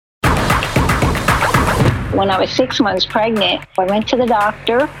When I was 6 months pregnant, I went to the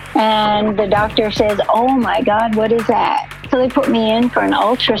doctor, and the doctor says, "Oh my God, what is that?" So they put me in for an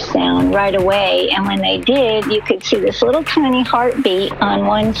ultrasound right away, and when they did, you could see this little tiny heartbeat on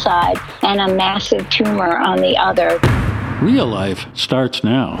one side and a massive tumor on the other. Real life starts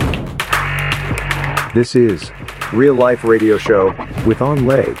now. This is Real Life Radio Show with On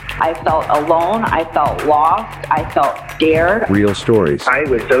Lay. I felt alone. I felt lost. I felt scared. Real stories. I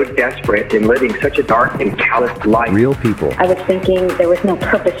was so desperate in living such a dark and callous life. Real people. I was thinking there was no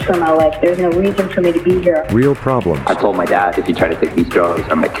purpose for my life. There's no reason for me to be here. Real problems. I told my dad, if you try to take these drugs,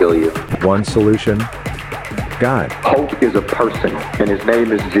 I'm going to kill you. One solution. God. Hope is a person, and his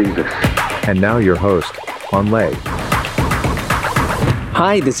name is Jesus. And now your host, On Lay.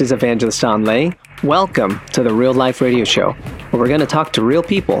 Hi, this is Evangelist Anh. Welcome to the Real Life Radio Show, where we're going to talk to real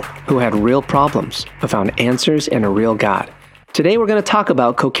people who had real problems, but found answers in a real God. Today, we're going to talk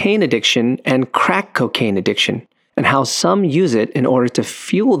about cocaine addiction and crack cocaine addiction, and how some use it in order to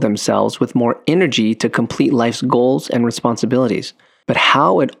fuel themselves with more energy to complete life's goals and responsibilities, but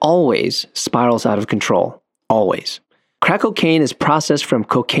how it always spirals out of control. Always. Crack cocaine is processed from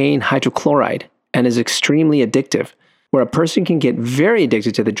cocaine hydrochloride and is extremely addictive, where a person can get very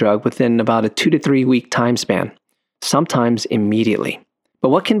addicted to the drug within about a 2 to 3 week time span, sometimes immediately. But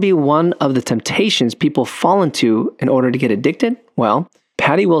what can be one of the temptations people fall into in order to get addicted? Well,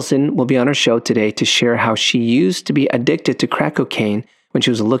 Patty Wilson will be on our show today to share how she used to be addicted to crack cocaine when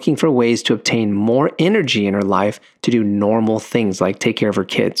she was looking for ways to obtain more energy in her life to do normal things like take care of her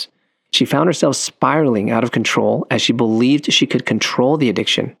kids. She found herself spiraling out of control as she believed she could control the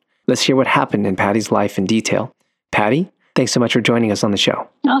addiction. Let's hear what happened in Patty's life in detail. Patty, thanks so much for joining us on the show.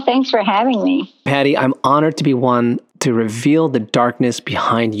 Oh, thanks for having me. Patty, I'm honored to be one to reveal the darkness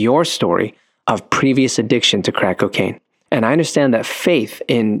behind your story of previous addiction to crack cocaine. And I understand that faith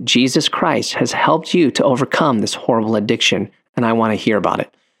in Jesus Christ has helped you to overcome this horrible addiction, and I want to hear about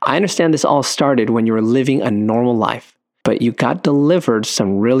it. I understand this all started when you were living a normal life, but you got delivered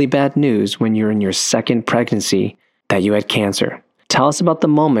some really bad news when you were in your second pregnancy that you had cancer. Tell us about the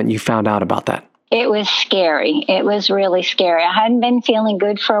moment you found out about that. It was scary. It was really scary. I hadn't been feeling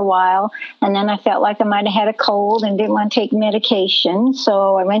good for a while, and then I felt like I might have had a cold and didn't want to take medication.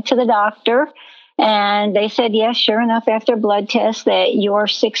 So I went to the doctor, and they said, yes, sure enough, after a blood test, that you're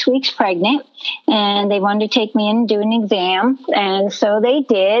 6 weeks pregnant, and they wanted to take me in and do an exam. And so they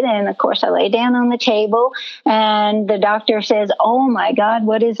did, and of course, I lay down on the table, and the doctor says, "Oh my God,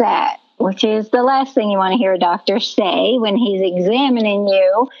 what is that?" Which is the last thing you want to hear a doctor say when he's examining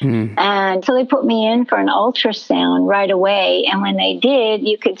you. And so they put me in for an ultrasound right away. And when they did,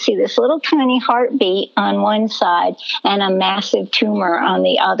 you could see this little tiny heartbeat on one side and a massive tumor on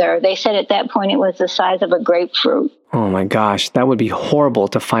the other. They said at that point it was the size of a grapefruit. Oh my gosh, that would be horrible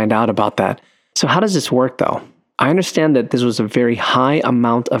to find out about that. So how does this work though? I understand that this was a very high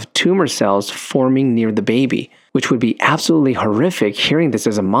amount of tumor cells forming near the baby, which would be absolutely horrific hearing this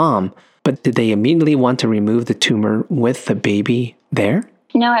as a mom. But did they immediately want to remove the tumor with the baby there?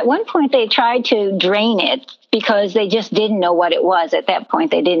 No, at one point they tried to drain it because they just didn't know what it was. At that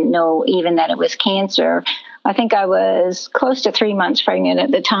point, they didn't know even that it was cancer. I think I was close to 3 months pregnant at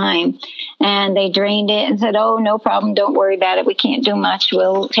the time. And they drained it and said, "Oh, no problem. Don't worry about it. We can't do much.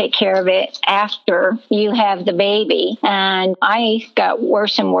 We'll take care of it after you have the baby." And I got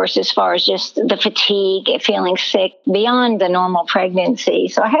worse and worse as far as just the fatigue, feeling sick beyond the normal pregnancy.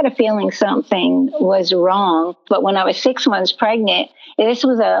 So I had a feeling something was wrong. But when I was 6 months pregnant, this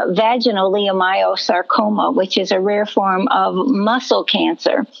was a vaginal leiomyosarcoma, which is a rare form of muscle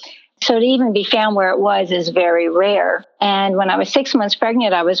cancer. So to even be found where it was is very rare. And when I was 6 months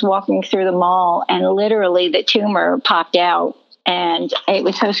pregnant, I was walking through the mall and literally the tumor popped out. And it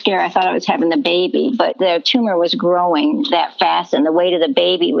was so scary. I thought I was having the baby, but the tumor was growing that fast and the weight of the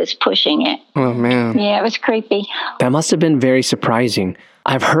baby was pushing it. Oh, man. Yeah, it was creepy. That must have been very surprising.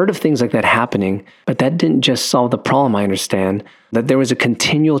 I've heard of things like that happening, but that didn't just solve the problem, I understand, that there was a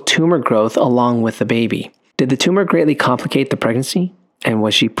continual tumor growth along with the baby. Did the tumor greatly complicate the pregnancy? And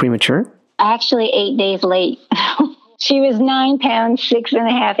was she premature? Actually, 8 days late. She was 9 pounds,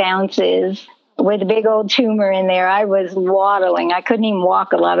 6.5 ounces with a big old tumor in there. I was waddling. I couldn't even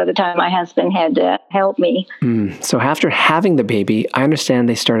walk a lot of the time. My husband had to help me. So after having the baby, I understand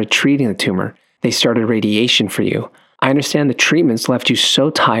they started treating the tumor. They started radiation for you. I understand the treatments left you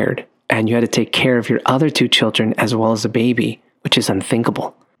so tired and you had to take care of your other 2 children as well as the baby, which is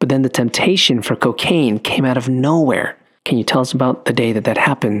unthinkable. But then the temptation for cocaine came out of nowhere. Can you tell us about the day that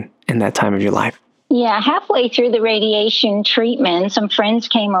happened in that time of your life? Yeah, halfway through the radiation treatment, some friends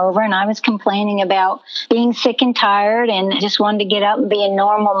came over and I was complaining about being sick and tired and just wanted to get up and be a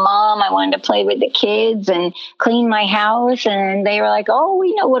normal mom. I wanted to play with the kids and clean my house. And they were like, oh,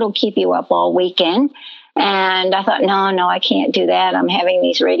 we know what'll keep you up all weekend. And I thought, no, I can't do that. I'm having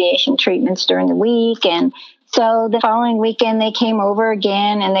these radiation treatments during the week. And so the following weekend, they came over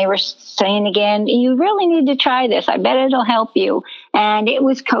again and they were saying again, you really need to try this. I bet it'll help you. And it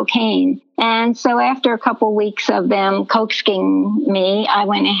was cocaine. And so after a couple weeks of them coaxing me, I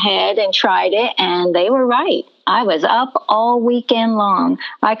went ahead and tried it, and they were right. I was up all weekend long.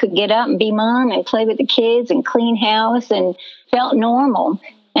 I could get up and be mom and play with the kids and clean house and felt normal.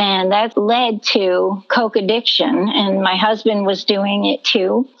 And that led to coke addiction. And my husband was doing it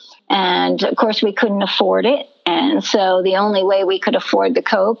too. And of course, we couldn't afford it. And so the only way we could afford the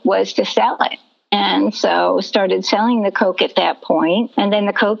coke was to sell it. And so started selling the coke at that point. And then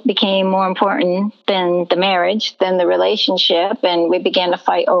the coke became more important than the marriage, than the relationship. And we began to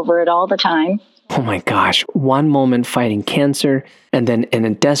fight over it all the time. Oh my gosh. One moment fighting cancer, and then in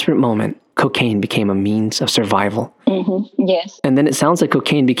a desperate moment, cocaine became a means of survival. Mm-hmm. Yes. And then it sounds like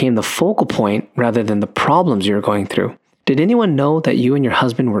cocaine became the focal point rather than the problems you were going through. Did anyone know that you and your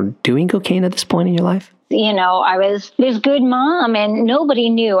husband were doing cocaine at this point in your life? You know, I was this good mom and nobody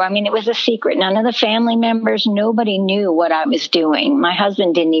knew. I mean, it was a secret. None of the family members, nobody knew what I was doing. My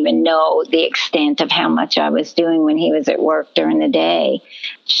husband didn't even know the extent of how much I was doing when he was at work during the day.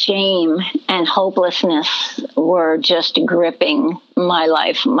 Shame and hopelessness were just gripping my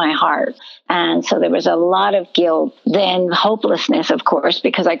life, my heart. And so there was a lot of guilt, then hopelessness, of course,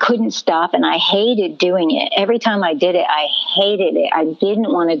 because I couldn't stop and I hated doing it. Every time I did it, I hated it. I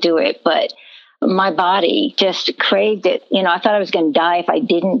didn't want to do it, but my body just craved it. You know, I thought I was going to die if I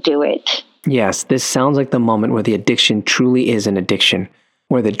didn't do it. Yes, this sounds like the moment where the addiction truly is an addiction,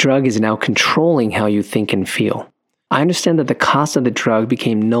 where the drug is now controlling how you think and feel. I understand that the cost of the drug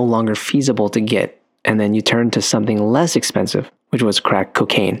became no longer feasible to get, and then you turned to something less expensive, which was crack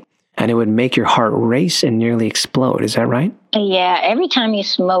cocaine. And it would make your heart race and nearly explode. Is that right? Yeah, every time you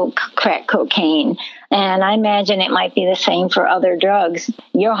smoke crack cocaine, and I imagine it might be the same for other drugs,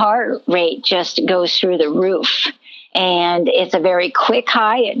 your heart rate just goes through the roof. And it's a very quick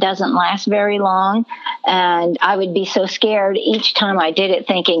high. It doesn't last very long. And I would be so scared each time I did it,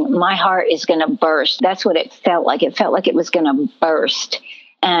 thinking my heart is going to burst. That's what it felt like. It felt like it was going to burst.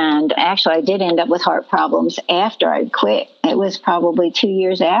 And actually, I did end up with heart problems after I'd quit. It was probably 2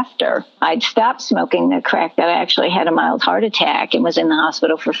 years after I'd stopped smoking the crack that I actually had a mild heart attack and was in the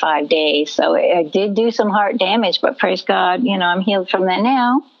hospital for 5 days. So I did do some heart damage, but praise God, you know, I'm healed from that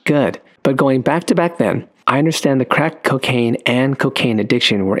now. Good. But going back to back then, I understand the crack cocaine and cocaine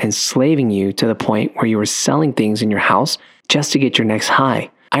addiction were enslaving you to the point where you were selling things in your house just to get your next high.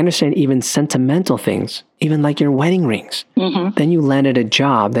 I understand even sentimental things, even like your wedding rings. Mm-hmm. Then you landed a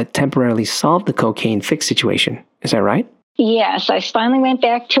job that temporarily solved the cocaine fix situation. Is that right? Yes, I finally went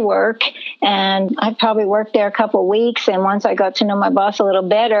back to work, and I probably worked there a couple of weeks. And once I got to know my boss a little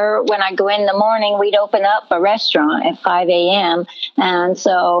better, when I go in the morning, we'd open up a restaurant at 5 a.m. And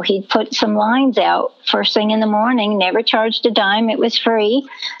so he'd put some lines out first thing in the morning, never charged a dime. It was free.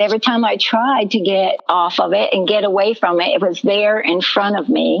 Every time I tried to get off of it and get away from it, it was there in front of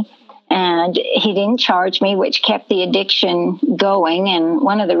me. And he didn't charge me, which kept the addiction going. And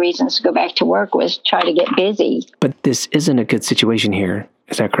one of the reasons to go back to work was try to get busy. But this isn't a good situation here.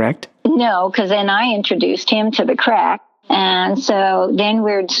 Is that correct? No, because then I introduced him to the crack. And so then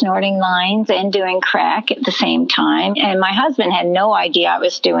we're snorting lines and doing crack at the same time. And my husband had no idea I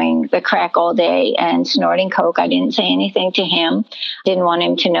was doing the crack all day and snorting coke. I didn't say anything to him. Didn't want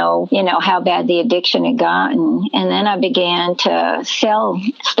him to know, how bad the addiction had gotten. And then I began to sell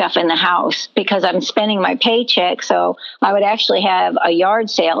stuff in the house because I'm spending my paycheck. So I would actually have a yard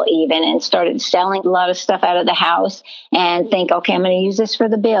sale even and started selling a lot of stuff out of the house and think, okay, I'm going to use this for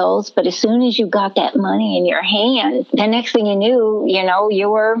the bills. But as soon as you got that money in your hand, the next thing you knew, you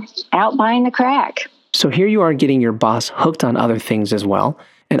were out buying the crack. So here you are getting your boss hooked on other things as well,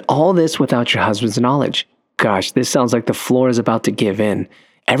 and all this without your husband's knowledge. Gosh, this sounds like the floor is about to give in.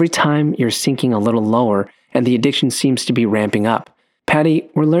 Every time you're sinking a little lower, and the addiction seems to be ramping up. Patty,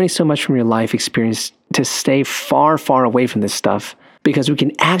 we're learning so much from your life experience to stay far, far away from this stuff, because we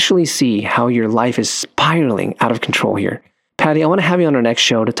can actually see how your life is spiraling out of control here. Patty, I want to have you on our next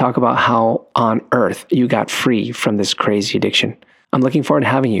show to talk about how on earth you got free from this crazy addiction. I'm looking forward to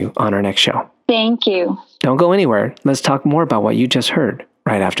having you on our next show. Thank you. Don't go anywhere. Let's talk more about what you just heard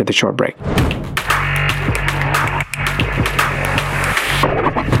right after the short break.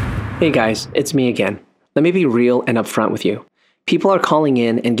 Hey guys, it's me again. Let me be real and upfront with you. People are calling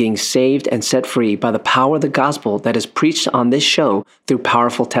in and getting saved and set free by the power of the gospel that is preached on this show through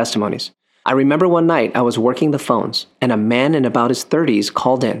powerful testimonies. I remember one night I was working the phones and a man in about his 30s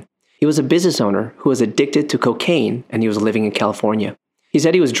called in. He was a business owner who was addicted to cocaine and he was living in California. He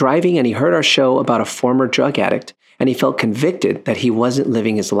said he was driving and he heard our show about a former drug addict and he felt convicted that he wasn't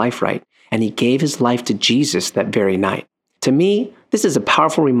living his life right and he gave his life to Jesus that very night. To me, this is a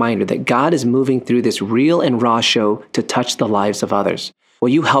powerful reminder that God is moving through this real and raw show to touch the lives of others. Will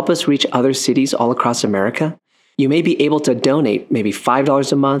you help us reach other cities all across America? You may be able to donate maybe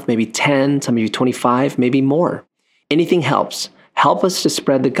 $5 a month, maybe $10, some of you $25, maybe more. Anything helps. Help us to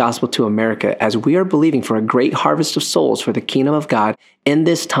spread the gospel to America as we are believing for a great harvest of souls for the kingdom of God in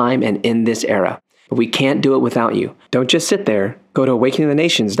this time and in this era. But we can't do it without you. Don't just sit there. Go to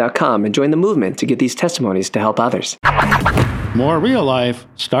awakeningthenations.com and join the movement to get these testimonies to help others. More Real Life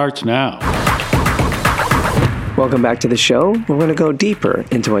starts now. Welcome back to the show. We're going to go deeper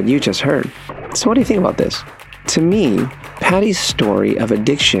into what you just heard. So what do you think about this? To me, Patty's story of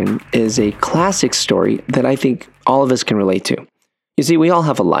addiction is a classic story that I think all of us can relate to. You see, we all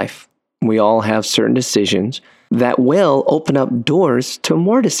have a life. We all have certain decisions that will open up doors to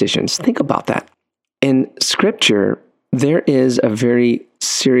more decisions. Think about that. In Scripture, there is a very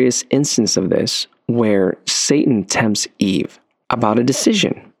serious instance of this where Satan tempts Eve about a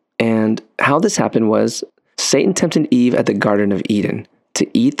decision. And how this happened was Satan tempted Eve at the Garden of Eden to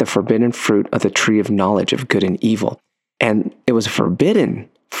eat the forbidden fruit of the tree of knowledge of good and evil. And it was forbidden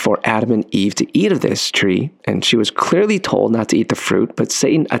for Adam and Eve to eat of this tree, and she was clearly told not to eat the fruit, but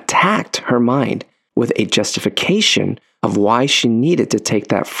Satan attacked her mind with a justification of why she needed to take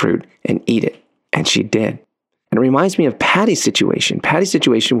that fruit and eat it. And she did. And it reminds me of Patty's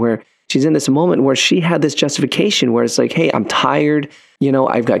situation where she's in this moment where she had this justification where it's like, hey, I'm tired,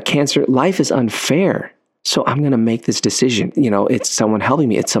 I've got cancer, life is unfair. So I'm going to make this decision. It's someone helping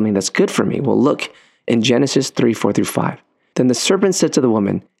me. It's something that's good for me. Well, look in Genesis 3:4-5. Then the serpent said to the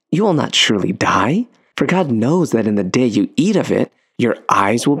woman, you will not surely die, for God knows that in the day you eat of it, your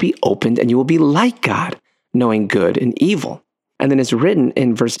eyes will be opened and you will be like God, knowing good and evil. And then it's written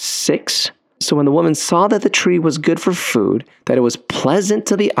in verse 6, so when the woman saw that the tree was good for food, that it was pleasant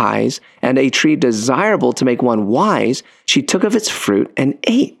to the eyes, and a tree desirable to make one wise, she took of its fruit and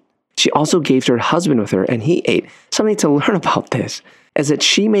ate. She also gave to her husband with her, and he ate. Something to learn about this is that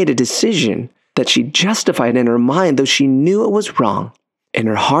she made a decision that she justified in her mind, though she knew it was wrong. In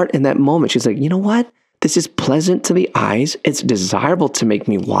her heart, in that moment, she's like, you know what? This is pleasant to the eyes. It's desirable to make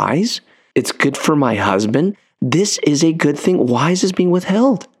me wise. It's good for my husband. This is a good thing. Wise is being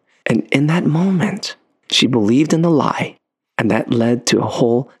withheld. And in that moment, she believed in the lie. And that led to a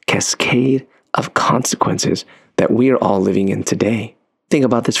whole cascade of consequences that we are all living in today. Think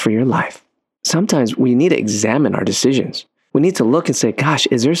about this for your life. Sometimes we need to examine our decisions. We need to look and say, gosh,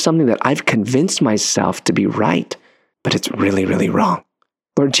 is there something that I've convinced myself to be right, but it's really, really wrong?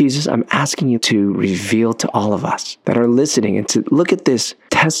 Lord Jesus, I'm asking you to reveal to all of us that are listening and to look at this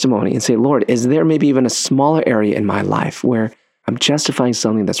testimony and say, Lord, is there maybe even a smaller area in my life where I'm justifying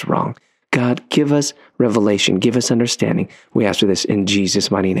something that's wrong? God, give us revelation, give us understanding. We ask for this in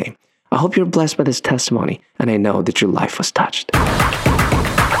Jesus' mighty name. I hope you're blessed by this testimony, and I know that your life was touched.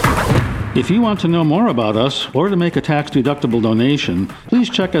 If you want to know more about us or to make a tax-deductible donation, please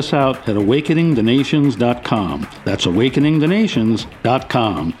check us out at awakeningthenations.com. That's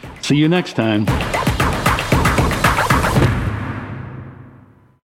awakeningthenations.com. See you next time.